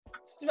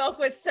Smoke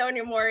with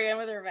Sonia Morgan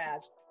with her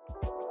badge.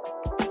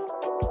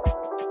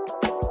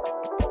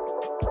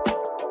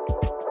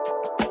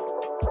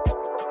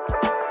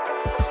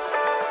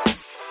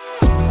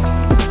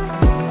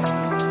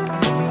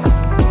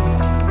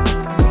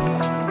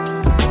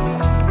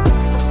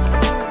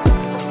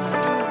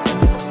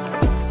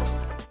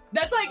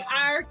 That's like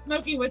our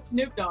smoking with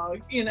Snoop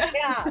Dogg, you know?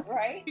 Yeah,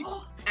 right?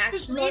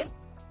 Actually,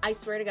 I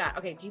swear to God.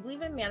 Okay, do you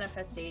believe in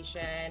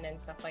manifestation and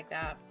stuff like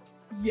that?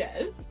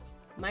 Yes.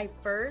 My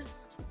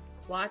first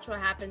Watch What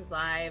Happens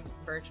Live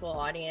virtual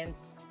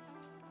audience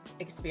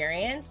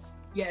experience.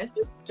 Yes.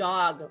 Snoop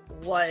Dogg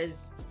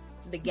was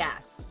the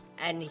guest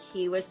and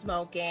he was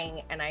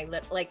smoking, and I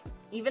like,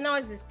 even though it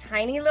was this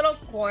tiny little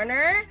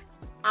corner,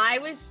 I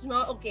was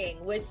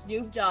smoking with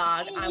Snoop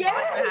Dogg on Watch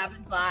What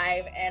Happens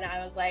Live, and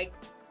I was like,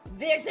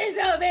 this is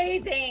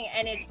amazing.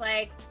 And it's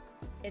like,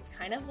 it's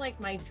kind of like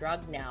my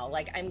drug now.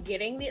 Like, I'm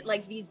getting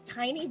these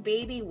tiny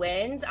baby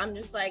wins. I'm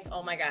just like,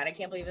 oh my God, I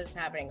can't believe this is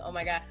happening. Oh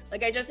my God.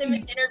 Like, I just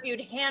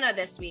interviewed Hannah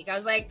this week. I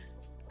was like,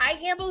 I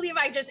can't believe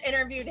I just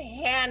interviewed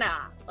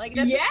Hannah. Like,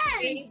 that's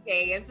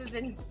amazing. This is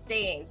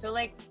insane. So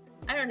like,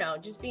 I don't know,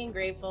 just being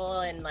grateful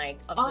and like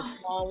of the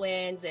small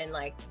wins and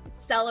like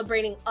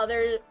celebrating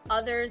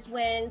others'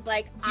 wins.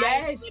 Like,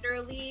 I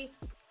literally,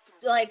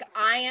 like,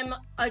 I am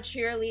a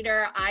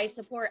cheerleader. I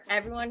support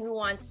everyone who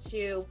wants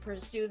to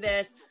pursue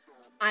this.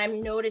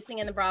 I'm noticing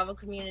in the Bravo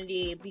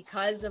community,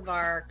 because of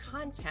our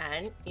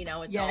content, you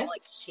know, it's all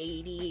like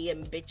shady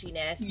and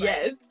bitchiness.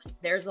 Like,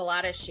 there's a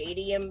lot of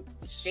shady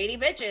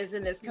bitches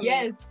in this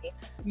community.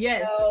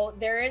 Yes. So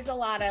there is a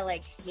lot of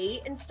like hate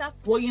and stuff.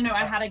 Well, you know,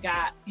 I had a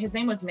guy, his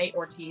name was Nate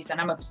Ortiz,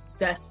 and I'm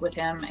obsessed with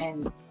him,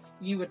 and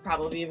you would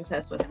probably be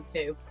obsessed with him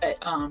too. But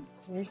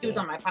he was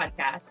on my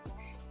podcast.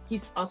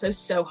 He's also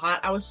so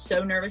hot. I was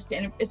so nervous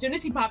as soon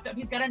as he popped up,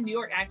 he's got a New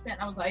York accent,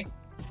 and I was like,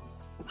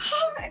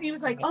 and he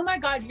was like, oh my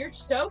God, you're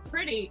so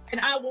pretty.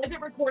 And I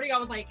wasn't recording. I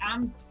was like,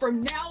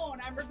 from now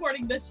on, I'm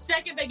recording. The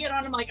second they get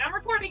on, I'm like, I'm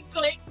recording,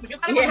 click, because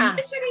I don't want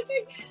to miss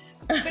anything.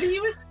 But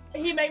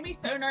he made me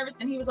so nervous,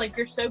 and he was like,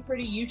 you're so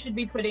pretty. You should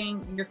be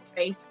putting your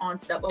face on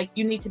stuff. Like,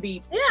 you need to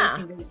be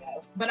posting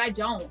video. But I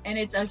don't. And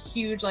it's a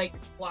huge like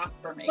block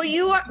for me. But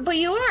you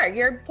are.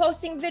 You're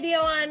posting video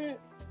on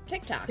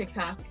TikTok.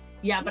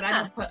 Yeah, but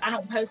I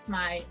don't post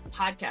my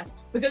podcast,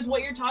 because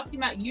what you're talking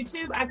about,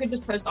 YouTube, I could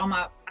just post all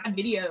my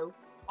video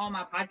on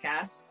my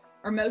podcasts,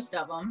 or most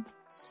of them.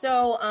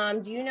 So,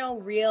 do you know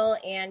Real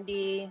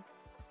Andy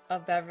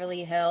of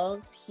Beverly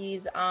Hills?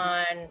 He's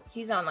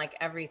on like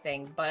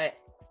everything, but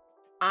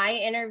I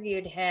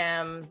interviewed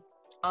him.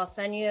 I'll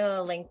send you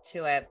a link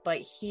to it, but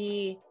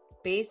he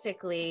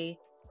basically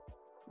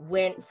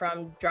went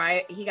from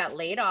he got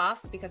laid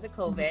off because of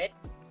COVID,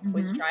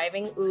 was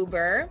driving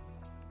Uber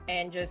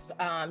and just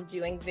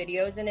doing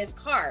videos in his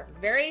car.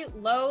 Very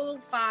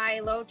low-fi,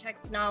 low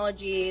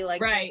technology,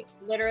 like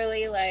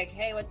literally like,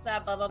 hey, what's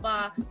up, blah, blah,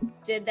 blah.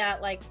 Did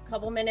that like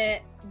couple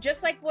minute,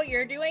 just like what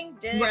you're doing,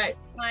 did it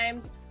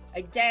times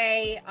a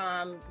day,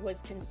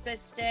 was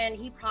consistent.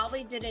 He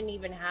probably didn't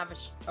even have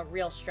a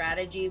real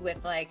strategy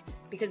with like,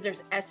 because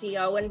there's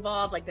SEO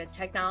involved, like the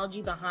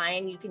technology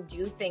behind, you can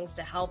do things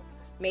to help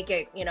make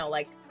it, you know,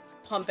 like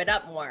pump it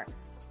up more.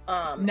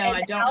 No,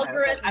 I don't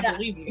know, I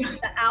believe you.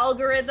 The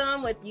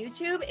algorithm with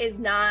YouTube is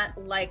not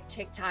like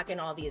TikTok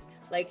and all these.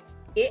 Like,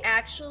 it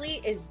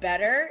actually is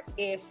better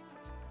if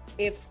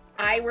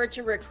I were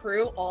to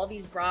recruit all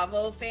these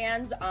Bravo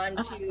fans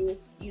onto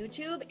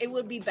YouTube, it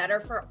would be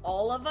better for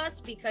all of us,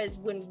 because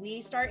when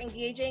we start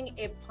engaging,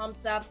 it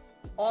pumps up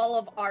all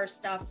of our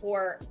stuff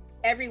for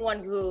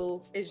everyone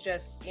who is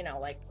just, you know,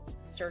 like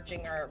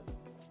searching or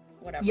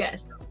whatever.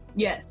 Yes.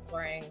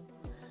 Exploring.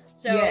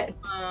 So,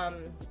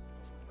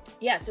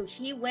 so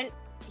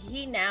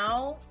he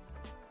now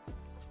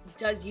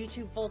does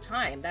YouTube full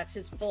time. That's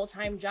his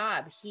full-time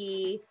job.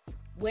 He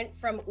went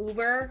from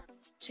Uber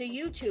to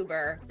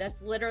YouTuber.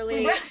 That's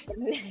literally the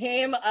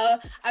name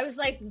of, I was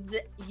like,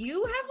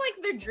 you have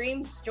like the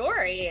dream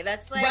story.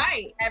 That's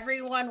like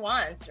everyone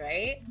wants,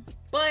 right?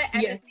 But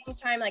at the same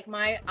time, like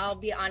I'll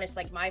be honest,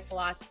 like my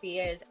philosophy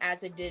is,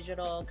 as a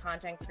digital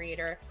content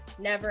creator,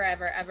 never,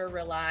 ever, ever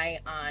rely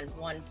on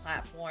one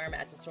platform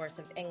as a source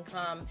of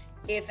income.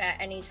 If at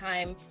any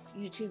time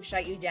YouTube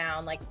shut you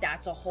down, like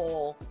that's a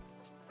whole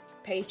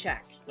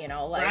paycheck, you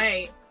know,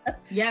 like.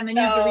 Yeah, and then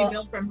you have to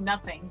rebuild from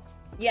nothing.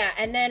 Yeah,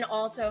 and then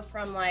also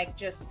from like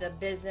just the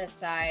business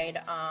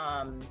side,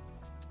 I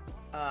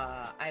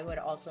would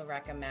also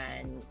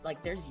recommend,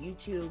 like, there's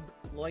YouTube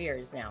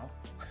lawyers now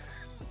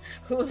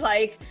who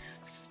like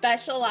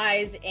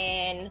specialize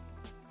in,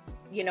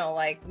 you know,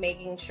 like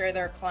making sure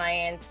their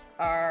clients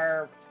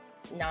are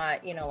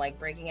not, you know, like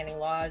breaking any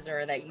laws,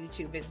 or that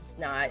YouTube is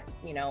not,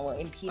 you know,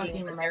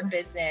 impeding their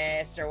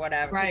business or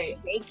whatever.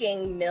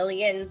 Making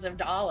millions of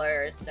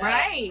dollars. So.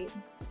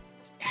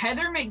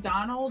 Heather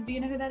McDonald, do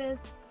you know who that is?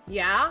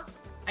 Yeah,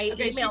 I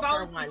emailed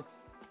her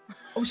once.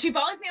 She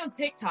follows me on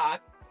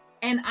TikTok,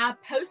 and I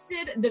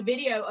posted the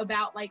video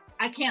about, like,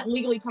 I can't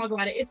legally talk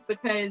about it. It's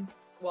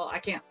because, well, I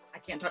can't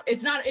talk.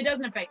 It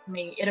doesn't affect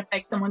me. It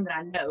affects someone that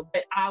I know,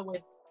 but I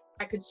would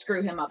I could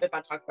screw him up if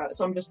I talked about it.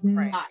 So I'm just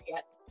not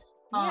yet.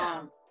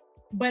 Yeah.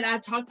 But I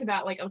talked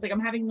about, like, I was like, I'm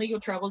having legal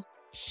troubles.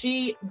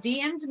 She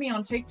DM'd me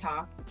on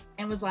TikTok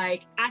and was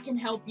like, I can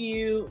help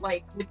you,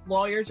 like, with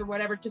lawyers or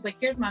whatever. Just like,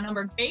 here's my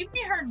number. Gave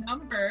me her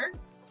number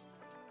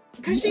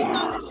because she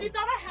thought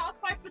a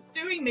housewife was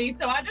suing me.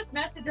 So I just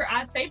messaged her.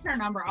 I saved her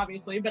number,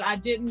 obviously, but I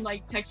didn't,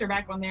 like, text her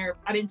back on there.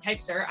 I didn't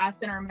text her. I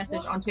sent her a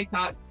message on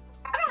TikTok.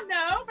 I don't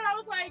know, but I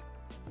was like,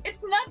 it's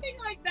nothing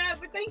like that,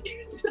 but thank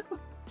you so much.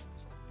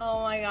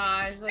 Oh my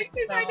gosh. Thank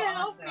you for trying to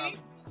help me.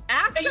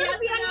 Ask her to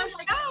be on your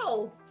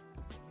show.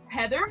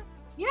 Heather?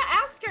 Yeah,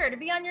 ask her to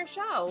be on your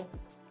show.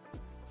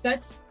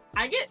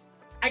 I get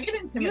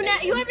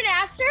intimidated. You haven't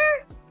asked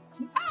her?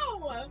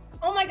 No!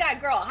 Oh my God,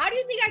 girl, how do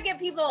you think I get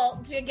people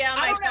to get on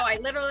my show? I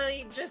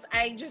literally just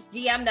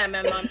DM them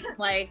and I'm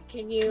like,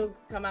 can you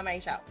come on my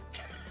show?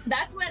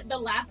 That's what the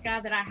last guy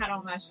that I had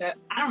on my show,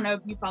 I don't know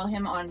if you follow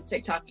him on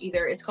TikTok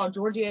either. It's called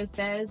Giorgio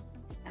Says,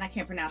 and I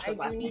can't pronounce his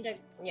last name.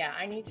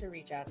 I need to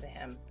reach out to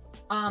him.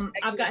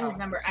 I've got his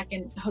number. I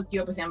can hook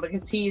you up with him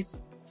because he's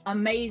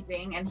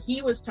amazing. And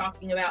he was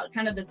talking about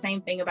kind of the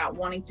same thing about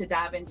wanting to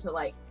dive into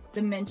like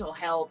the mental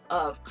health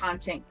of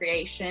content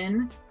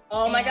creation.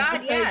 Oh my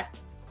God,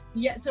 yes.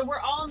 Yeah, so we're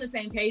all on the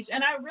same page.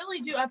 And I really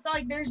do. I feel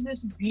like there's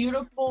this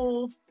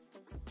beautiful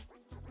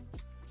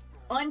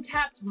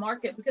untapped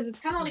market because it's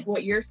kind of like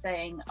what you're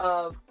saying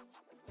of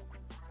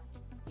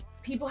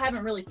people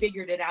haven't really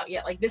figured it out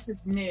yet. Like this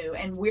is new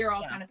and we're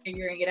all kind of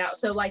figuring it out.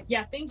 So like,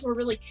 yeah, things were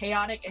really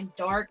chaotic and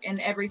dark and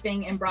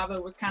everything. And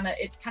Bravo was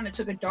it kind of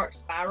took a dark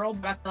spiral,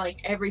 but I feel like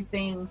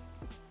everything,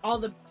 all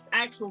the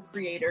actual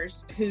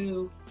creators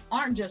who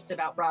aren't just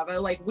about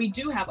Bravo, like we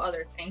do have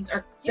other things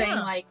are saying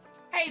like,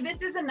 hey,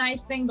 this is a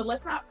nice thing, but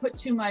let's not put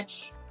too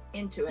much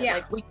into it.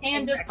 Like we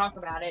can just talk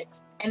about it.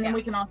 And then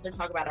we can also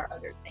talk about our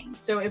other things.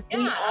 So if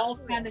we all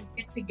kind of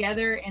get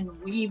together and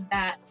weave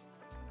that,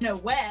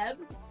 web,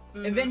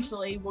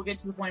 eventually we'll get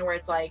to the point where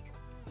it's like,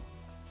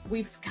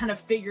 we've kind of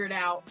figured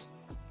out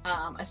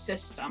a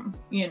system,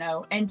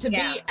 and to be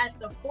at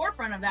the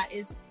forefront of that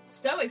is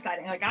so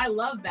exciting. Like, I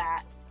love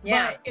that.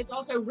 Yeah. But it's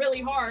also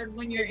really hard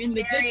when you're in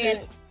the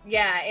ditches.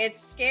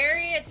 It's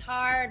scary. It's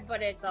hard,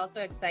 but it's also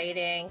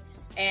exciting.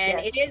 And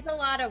it is a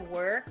lot of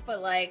work,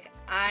 but like,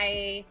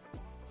 I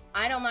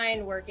don't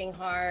mind working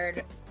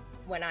hard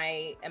when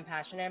I am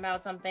passionate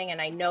about something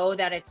and I know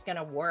that it's going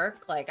to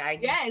work. Like I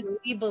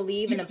really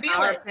believe in the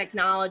power of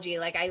technology.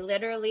 Like I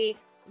literally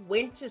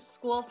went to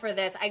school for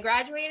this. I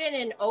graduated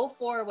in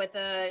 2004 with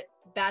a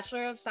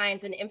Bachelor of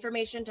Science in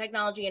Information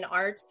Technology and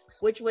Arts,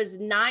 which was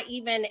not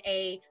even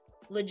a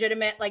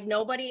legitimate, like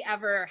nobody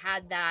ever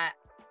had that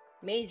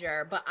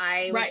major, but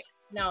I was,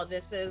 no,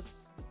 this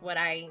is what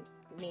I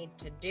need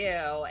to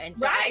do. And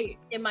so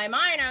in my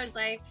mind, I was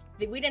like,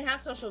 we didn't have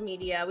social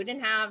media. We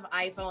didn't have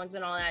iPhones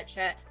and all that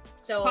shit.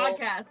 So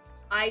podcasts.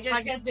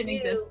 Podcasts didn't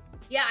exist.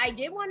 Yeah, I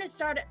did want to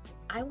start.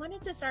 I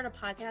wanted to start a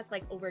podcast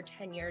like over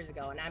 10 years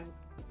ago. And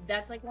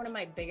that's like one of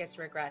my biggest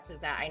regrets is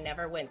that I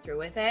never went through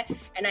with it.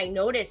 And I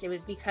noticed it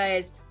was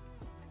because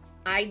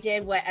I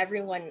did what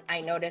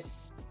I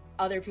notice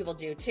other people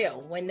do too.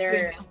 When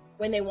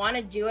they want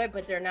to do it,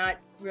 but they're not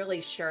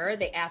really sure,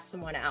 they ask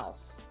someone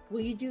else.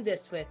 Will you do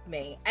this with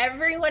me?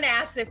 Everyone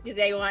asks if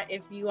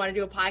you want to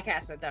do a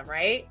podcast with them,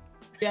 right?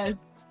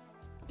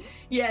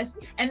 Yes.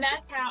 And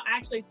that's how,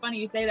 actually, it's funny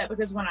you say that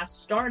because when I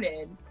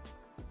started,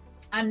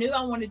 I knew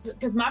I wanted to,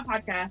 because my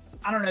podcast,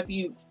 I don't know if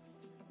you,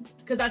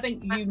 because I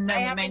think you know I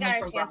haven't mainly got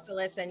a from chance to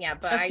listen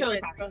yet, but that's I totally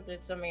did go through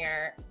some of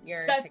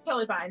your That's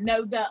totally fine.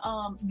 No,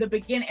 the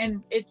beginning,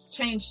 and it's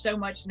changed so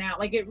much now.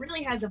 Like it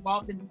really has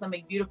evolved into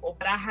something beautiful,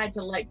 but I had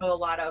to let go a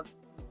lot of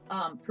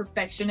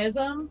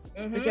perfectionism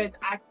because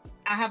I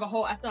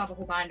still have a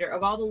whole binder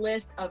of all the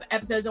list of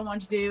episodes I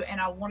wanted to do,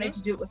 and I wanted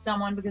to do it with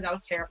someone because I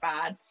was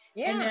terrified.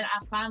 Yeah. And then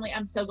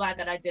I'm so glad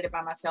that I did it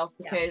by myself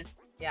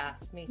because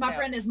me my too.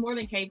 friend is more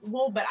than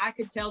capable, but I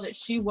could tell that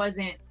she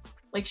wasn't,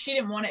 like, she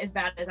didn't want it as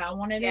bad as I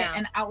wanted it.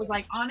 And I was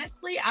like,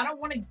 honestly, I don't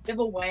want to give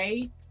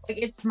away, like,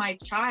 it's my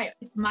child,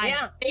 it's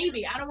my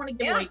baby. I don't want to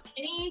give away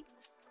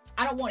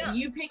I don't want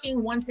you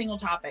picking one single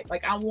topic.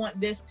 Like, I want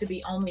this to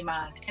be only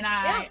mine. And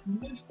I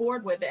moved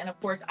forward with it. And of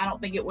course, I don't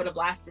think it would have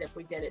lasted if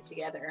we did it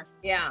together.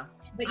 Yeah.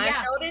 But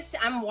I noticed,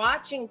 I'm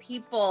watching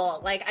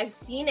people, like, I've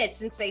seen it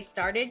since they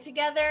started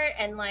together.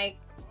 And like,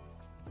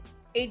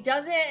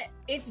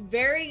 it's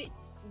very,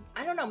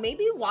 I don't know,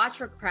 maybe Watch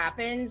What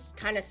Crappens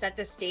kind of set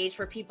the stage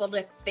for people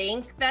to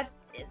think that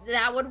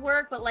would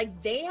work. But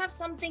like, they have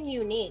something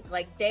unique.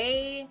 Like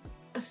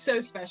so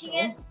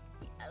special.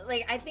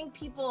 Like, I think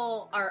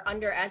people are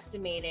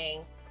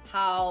underestimating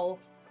how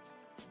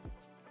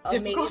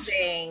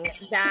amazing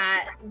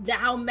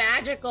how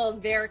magical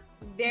their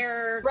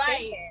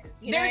thing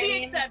is. They're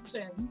the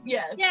exception.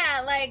 Yes.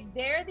 Yeah, like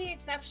they're the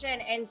exception.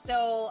 And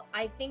so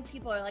I think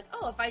people are like,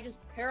 oh, if I just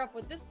pair up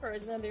with this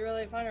person, it'd be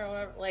really fun or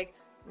whatever. Like,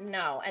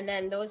 no. And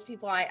then those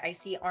people I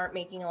see aren't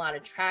making a lot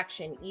of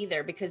traction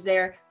either because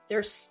they're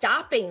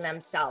stopping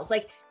themselves.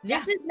 Like,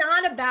 this is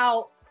not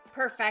about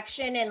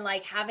perfection and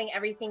like having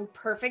everything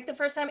perfect the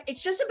first time.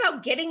 It's just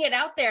about getting it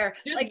out there.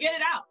 Just like, get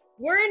it out.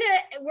 we're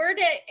in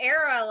an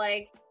era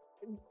like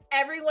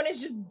everyone is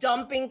just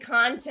dumping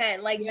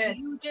content. Like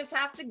you just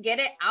have to get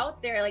it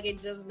out there. Like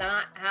it does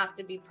not have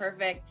to be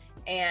perfect.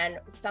 And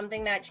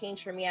something that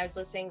changed for me, I was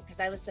listening because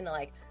I listen to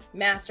like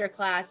master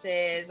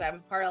classes.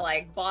 I'm part of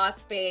like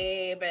Boss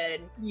Babe,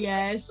 and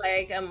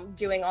like I'm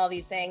doing all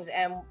these things.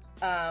 And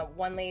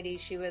one lady,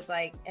 she was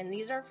like, and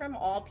these are from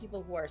all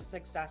people who are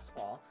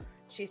successful.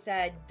 She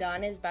said,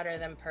 done is better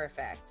than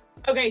perfect.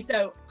 Okay,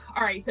 so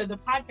all right, so the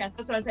podcast,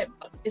 that's what I said,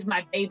 is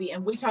my baby,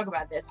 and we talk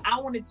about this. I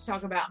wanted to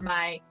talk about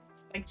my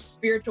like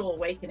spiritual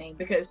awakening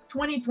because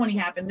 2020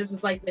 happened. This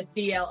is like the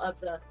DL of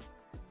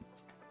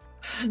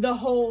the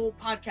whole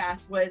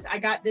podcast was I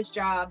got this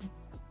job.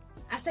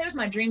 I say it was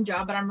my dream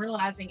job, but I'm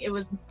realizing it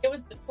was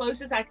the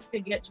closest I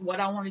could get to what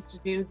I wanted to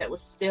do that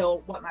was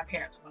still what my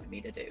parents wanted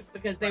me to do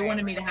because they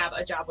wanted me to have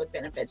a job with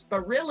benefits.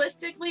 But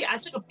realistically, I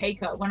took a pay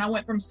cut. When I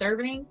went from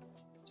serving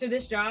to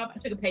this job, I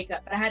took a pay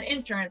cut, but I had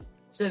insurance,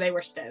 so they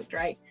were stoked,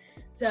 right?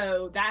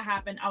 So that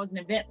happened. I was an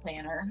event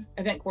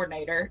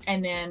coordinator,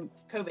 and then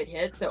COVID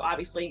hit. So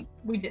obviously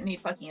we didn't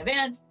need fucking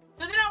events.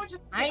 So then I was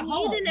just I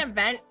need an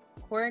event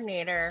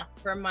coordinator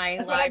for my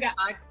live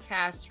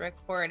podcast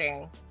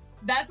recording.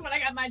 That's what I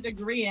got my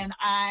degree in.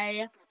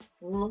 I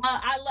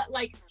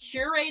like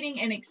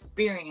curating an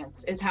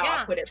experience is how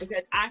I put it,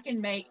 because I can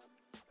make,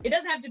 it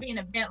doesn't have to be an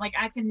event. Like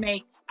I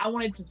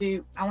want to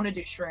do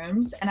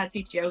shrooms, and I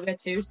teach yoga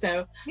too.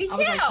 So me too. I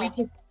was like,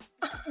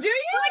 do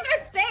you? Like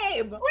the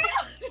same.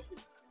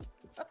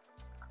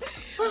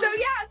 So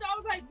I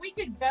was like, we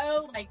could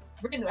go, like,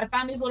 I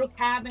found these little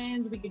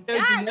cabins. We could go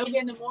do yoga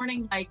in the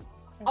morning, like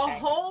a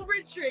whole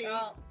retreat.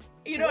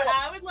 You know what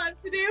I would love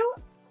to do?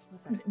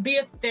 Be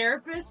a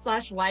therapist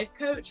 / life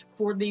coach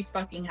for these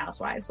fucking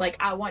housewives. Like,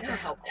 I want to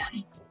help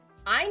them.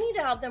 I need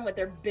to help them with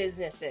their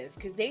businesses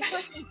because they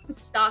fucking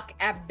suck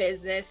at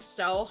business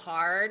so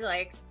hard.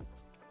 Like,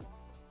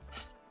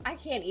 I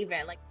can't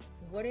even. Like,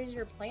 what is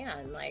your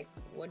plan? Like,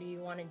 what do you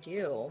want to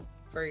do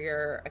for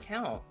your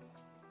account?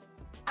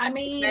 I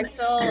mean,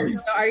 so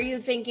are you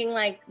thinking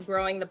like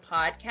growing the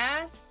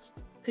podcast?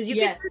 Because you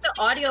can do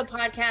the audio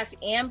podcast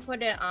and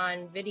put it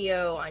on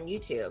video on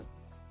YouTube.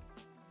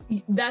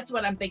 That's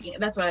what I'm thinking.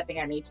 That's what I think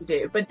I need to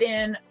do. But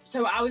then,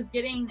 so I was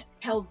getting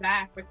held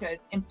back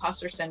because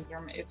imposter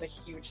syndrome is a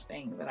huge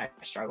thing that I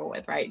struggle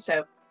with, right?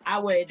 So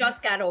I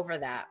just got over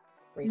that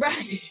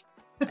recently.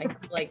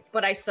 Right.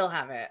 But I still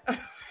have it.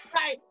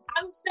 Right.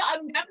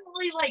 I'm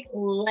definitely like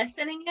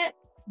lessening it.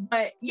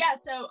 But yeah,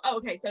 so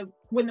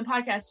when the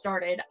podcast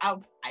started,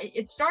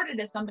 it started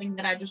as something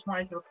that I just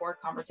wanted to record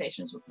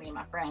conversations with me and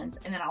my friends.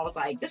 And then I was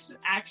like, this is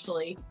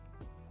actually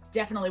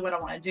definitely what I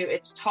want to do.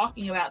 It's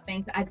talking about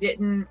things. I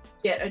didn't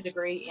get a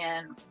degree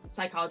in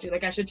psychology.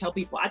 Like I should tell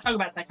people, I talk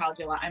about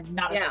psychology a lot. I'm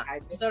not a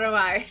psychiatrist. So do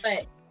I.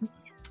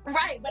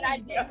 But I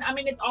didn't. I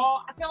mean, it's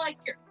all, I feel like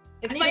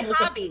it's my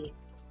hobby.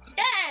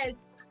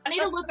 Yes. I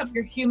need to look up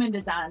your human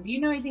design. Do you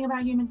know anything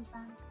about human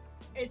design?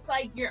 It's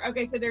like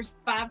so there's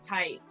 5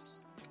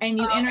 types and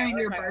you enter in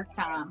your birth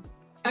time.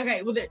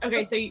 Okay.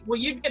 So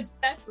you'd be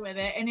obsessed with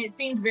it, and it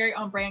seems very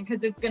on brand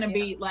because it's going to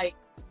be like,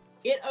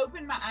 it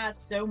opened my eyes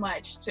so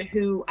much to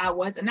who I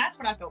was, and that's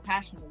what I feel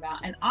passionate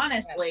about. And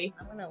honestly,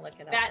 I'm gonna look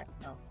it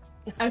up.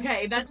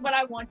 Okay, that's what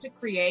I want to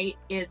create.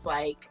 Is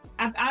like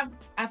I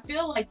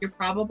feel like you're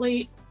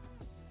probably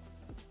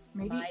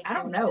I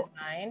don't know.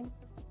 Design.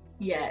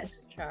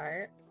 Yes.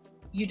 Chart.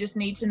 You just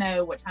need to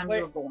know what time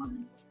you were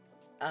born.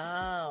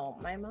 Oh,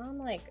 my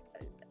mom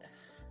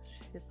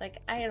she's like,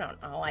 I don't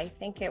know. I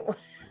think it was.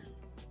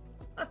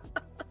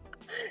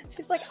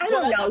 She's like, I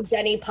don't know,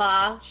 Jenny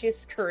Pa.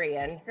 She's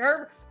Korean.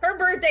 Her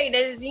birthday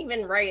isn't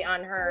even right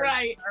on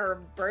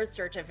her birth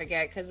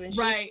certificate because when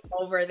she came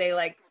over, they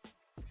like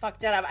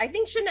fucked it up. I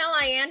think Chanel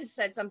Ayan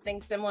said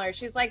something similar.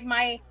 She's like,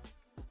 my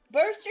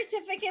birth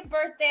certificate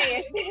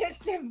birthday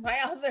is my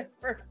other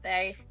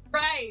birthday.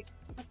 Right.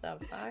 What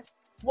the fuck?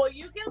 Well,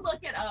 you can look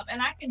it up,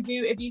 and I can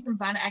do, if you can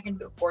find it, I can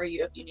do it for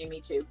you if you need me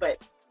to.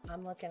 But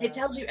I'm looking. It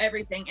tells you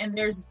everything, and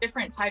there's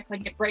different types.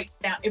 Like it breaks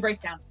down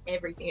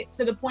everything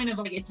to the point of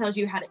like it tells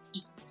you how to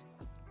eat.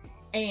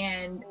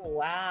 And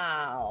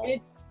wow,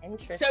 it's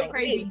interesting. So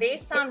crazy. Wait,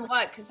 based on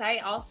what? Because I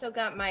also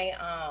got my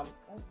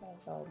where's my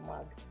gold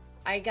mug?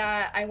 I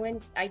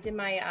did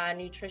my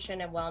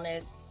nutrition and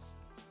wellness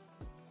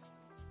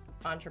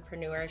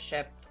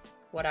entrepreneurship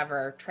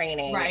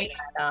training,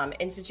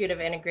 at, Institute of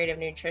Integrative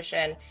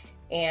Nutrition,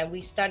 and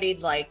we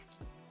studied like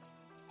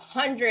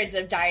hundreds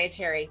of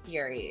dietary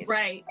theories,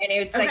 right? And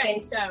it's like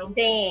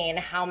insane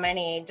how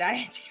many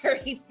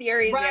dietary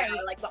theories there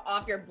are, like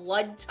off your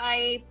blood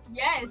type,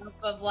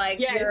 of like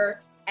your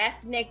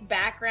ethnic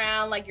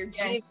background, like your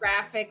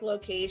geographic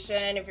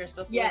location, if you're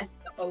supposed to go to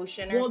the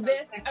ocean or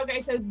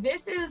something. So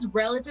this is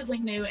relatively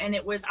new, and I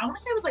want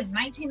to say it was like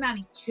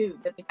 1992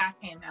 that the guy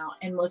came out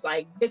and was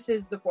like, this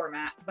is the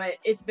format, but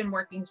it's been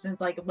working since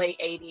like late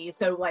 80s,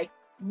 so like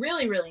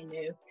really, really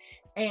new.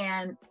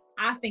 And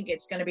I think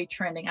it's going to be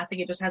trending. I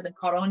think it just hasn't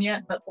caught on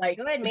yet, but like,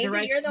 good.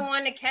 Maybe you're the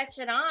one to catch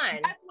it on.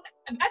 That's what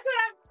I'm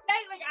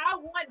saying. Like, I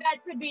want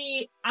that to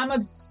be, I'm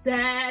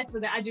obsessed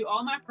with it. I do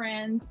all my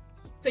friends.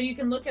 So you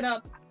can look it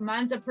up.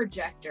 Mine's a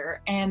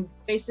projector, and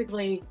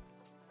basically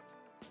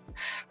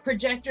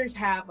projectors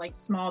have like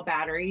small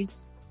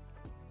batteries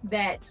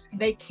that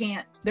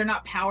they're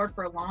not powered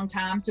for a long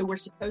time. So we're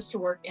supposed to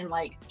work in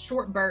like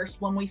short bursts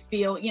when we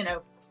feel,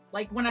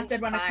 like when I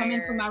said, when I come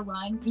in from my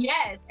run.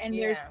 Yes. And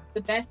there's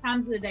the best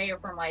times of the day are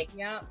from like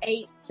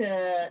 10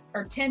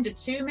 to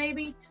 2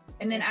 maybe.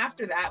 And then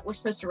after that, we're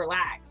supposed to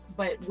relax,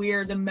 but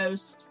we're the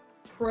most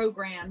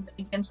programmed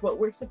against what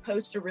we're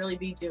supposed to really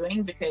be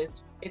doing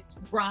because it's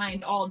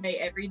grind all day,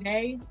 every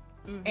day.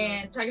 Mm-hmm.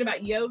 And talking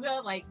about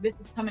yoga, like this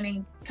is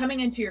coming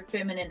into your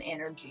feminine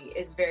energy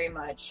is very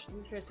much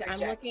interesting. I'm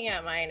looking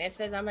at mine. It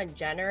says I'm a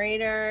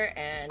generator,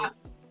 and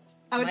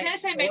I was going to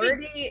say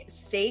maybe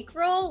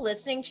sacral,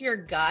 listening to your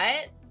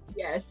gut.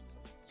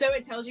 Yes. So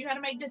it tells you how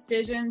to make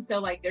decisions. So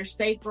like there's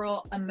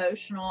sacral,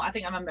 emotional. I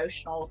think I'm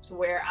emotional to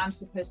where I'm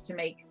supposed to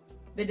make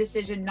the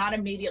decision not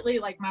immediately.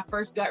 Like my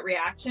first gut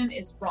reaction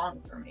is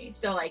wrong for me.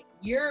 So like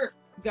your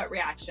gut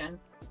reaction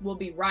will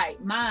be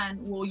right. Mine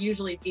will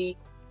usually be,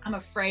 I'm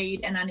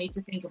afraid and I need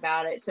to think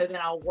about it. So then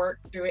I'll work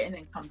through it and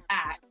then come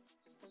back.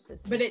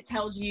 But it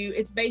tells you,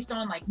 it's based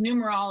on like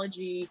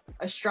numerology,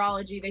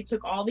 astrology. They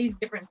took all these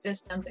different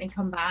systems and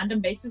combined them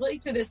basically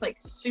to this like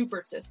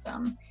super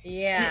system.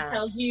 Yeah. And it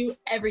tells you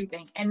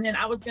everything. And then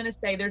I was going to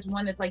say there's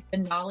one that's like the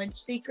knowledge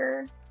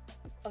seeker.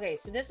 Okay.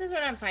 So this is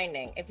what I'm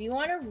finding. If you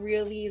want to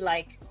really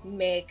like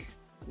make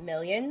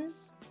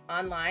millions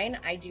online,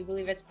 I do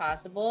believe it's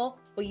possible,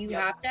 but you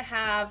have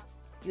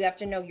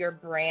to know your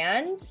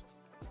brand,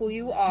 who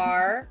you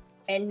are,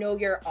 and know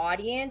your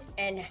audience,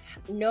 and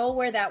know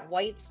where that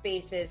white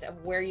space is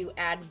of where you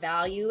add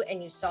value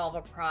and you solve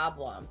a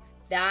problem.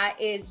 That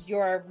is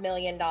your $1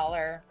 million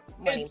money.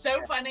 It's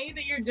so funny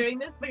that you're doing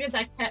this because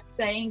I kept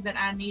saying that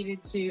I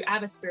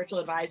have a spiritual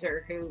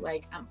advisor who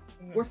like,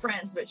 we're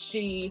friends, but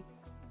she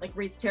like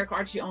reads tarot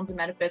cards. She owns a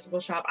metaphysical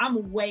shop.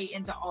 I'm way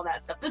into all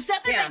that stuff. The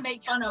stuff that they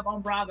make fun of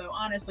on Bravo,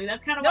 honestly,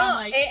 that's kind of why I'm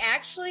like. It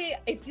actually,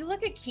 if you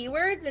look at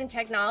keywords and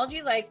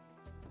technology, like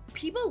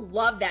people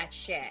love that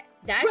shit.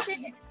 That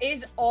shit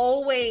is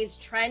always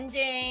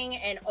trending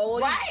and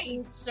always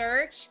being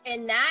searched.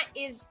 And that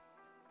is,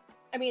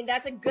 I mean,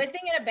 that's a good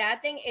thing and a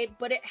bad thing.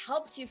 But it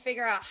helps you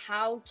figure out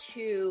how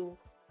to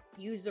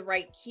use the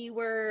right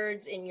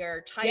keywords in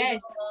your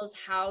titles,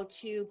 how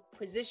to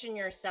position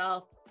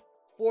yourself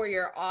for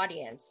your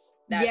audience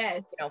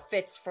that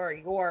fits for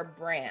your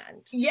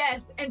brand.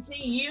 Yes. And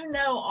see,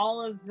 all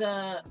of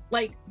the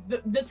like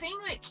the thing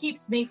that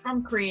keeps me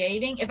from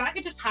creating, if I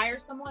could just hire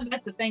someone,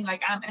 that's the thing,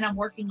 like I'm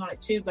working on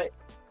it too, but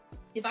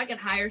if I could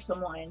hire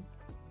someone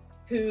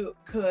who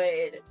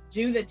could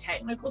do the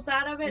technical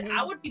side of it,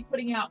 I would be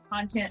putting out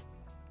content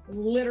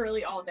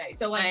literally all day.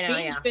 So like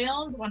being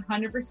filmed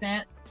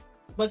 100%,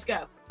 let's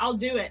go. I'll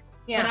do it.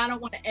 But I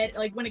don't want to edit,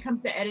 like when it comes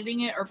to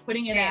editing it or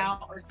putting it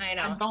out, or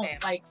I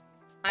don't like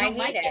I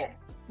hate it.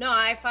 No,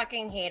 I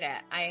fucking hate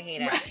it. I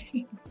hate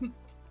it.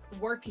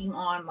 Working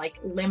on like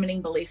limiting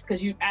beliefs,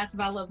 because you asked if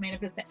I love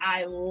manifesting.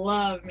 I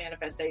love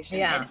manifestation,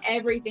 and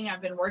everything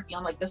I've been working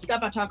on, like the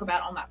stuff I talk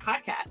about on my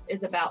podcast,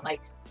 is about like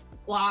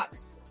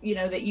blocks,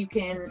 that you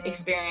can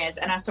experience.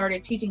 And I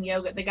started teaching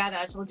yoga. The guy that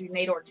I told you,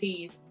 Nate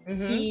Ortiz,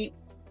 he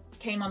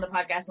came on the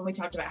podcast and we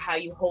talked about how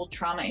you hold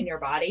trauma in your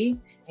body.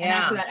 And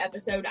after that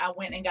episode, I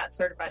went and got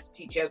certified to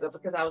teach yoga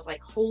because I was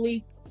like,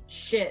 holy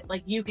shit,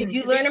 like you can. Did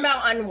you learn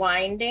about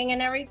unwinding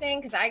and everything?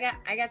 Because I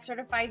got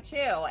certified too,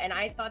 and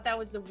I thought that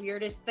was the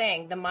weirdest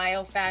thing, the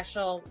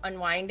myofascial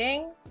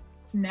unwinding.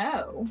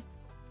 No.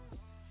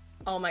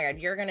 Oh my God,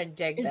 you're gonna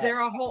dig Is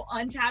there a whole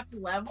untapped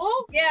level?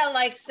 Yeah,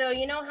 like, so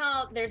you know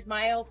how there's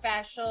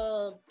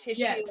myofascial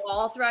tissue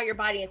all throughout your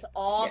body, it's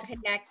all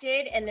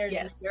connected, and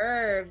there's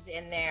nerves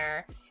in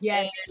there.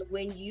 Yes. And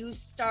when you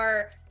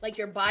start, like,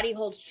 your body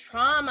holds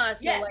trauma,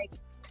 so like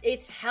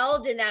it's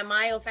held in that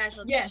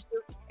myofascial tissue.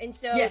 And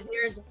so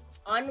there's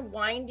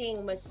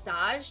unwinding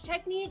massage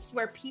techniques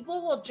where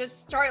people will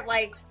just start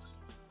like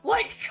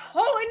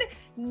going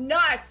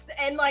nuts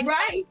and like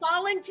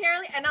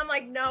voluntarily, and I'm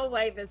like, no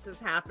way this is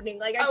happening.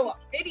 Like I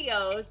see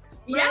videos.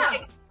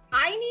 Like,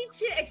 I need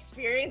to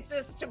experience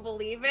this to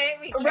believe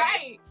it. Because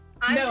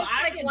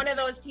I'm just one of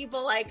those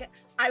people, like,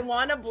 I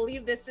want to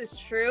believe this is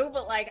true,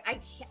 but like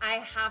I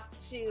have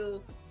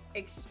to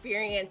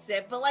experience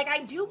it. But like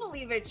I do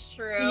believe it's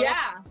true.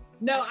 Yeah.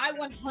 No, I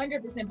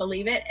 100%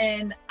 believe it.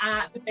 And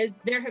because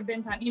there have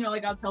been times,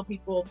 like I'll tell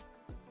people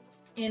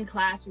in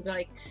class, we'll be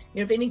like,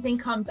 if anything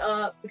comes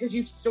up, because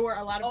you store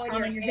a lot of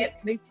trauma in your hips.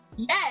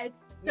 Yes.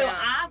 So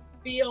I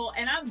feel,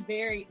 and I'm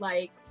very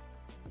like,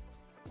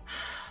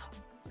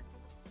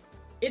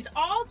 it's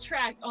all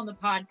tracked on the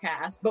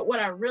podcast, but what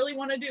I really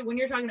want to do when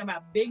you're talking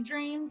about big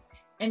dreams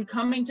and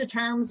coming to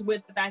terms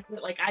with the fact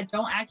that like, I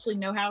don't actually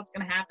know how it's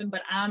going to happen,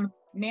 but I'm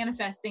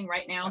manifesting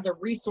right now the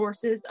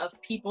resources of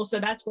people. So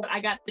that's what I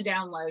got the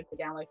download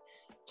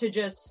to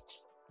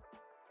just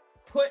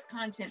put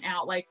content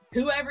out. Like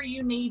whoever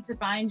you need to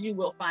find you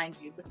will find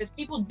you, because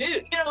people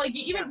do, like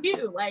even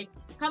you, like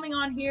coming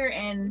on here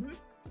and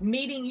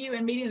meeting you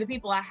and meeting the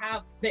people I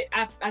have, that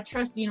I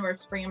trust the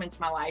universe to bring them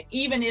into my life,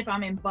 even if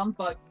I'm in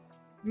bumfuck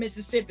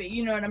Mississippi,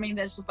 you know what I mean?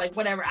 That's just like,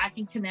 whatever, I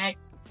can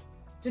connect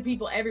to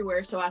people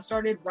everywhere. So I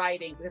started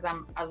writing because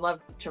I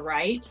love to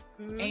write.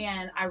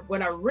 And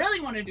what I really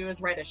want to do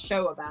is write a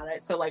show about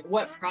it. So like,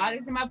 what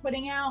products am I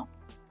putting out?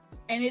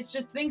 And it's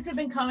just, things have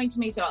been coming to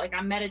me. So like,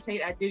 I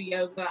meditate, I do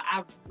yoga.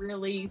 I've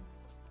really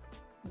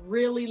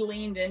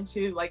leaned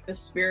into like the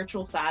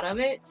spiritual side of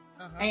it.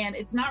 And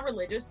it's not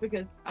religious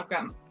because I've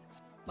got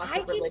lots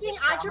of religious saying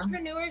trauma.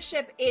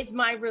 Entrepreneurship is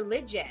my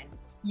religion.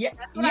 Yeah,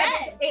 that's what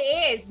it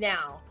is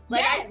now.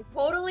 Like, I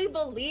totally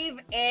believe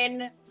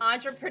in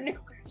entrepreneurship.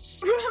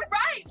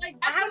 Right. Like,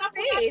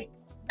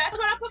 that's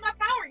what I put my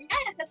power.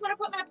 Yes, that's what I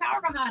put my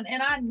power behind.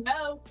 And I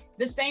know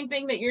the same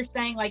thing that you're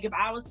saying. Like, if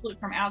I was to look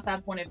from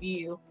outside point of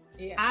view,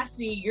 I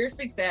see your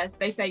success.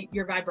 They say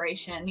your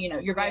vibration,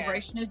 your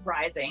vibration is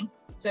rising.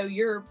 So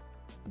your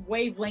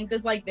wavelength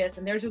is like this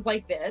and theirs is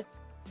like this.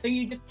 So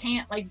you just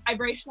can't, like,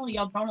 vibrationally,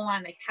 y'all don't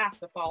align. They have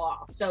to fall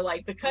off. So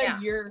like,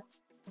 because you're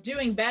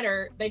doing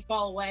better, they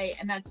fall away.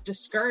 And that's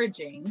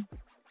discouraging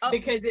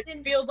because it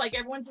feels like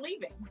everyone's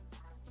leaving.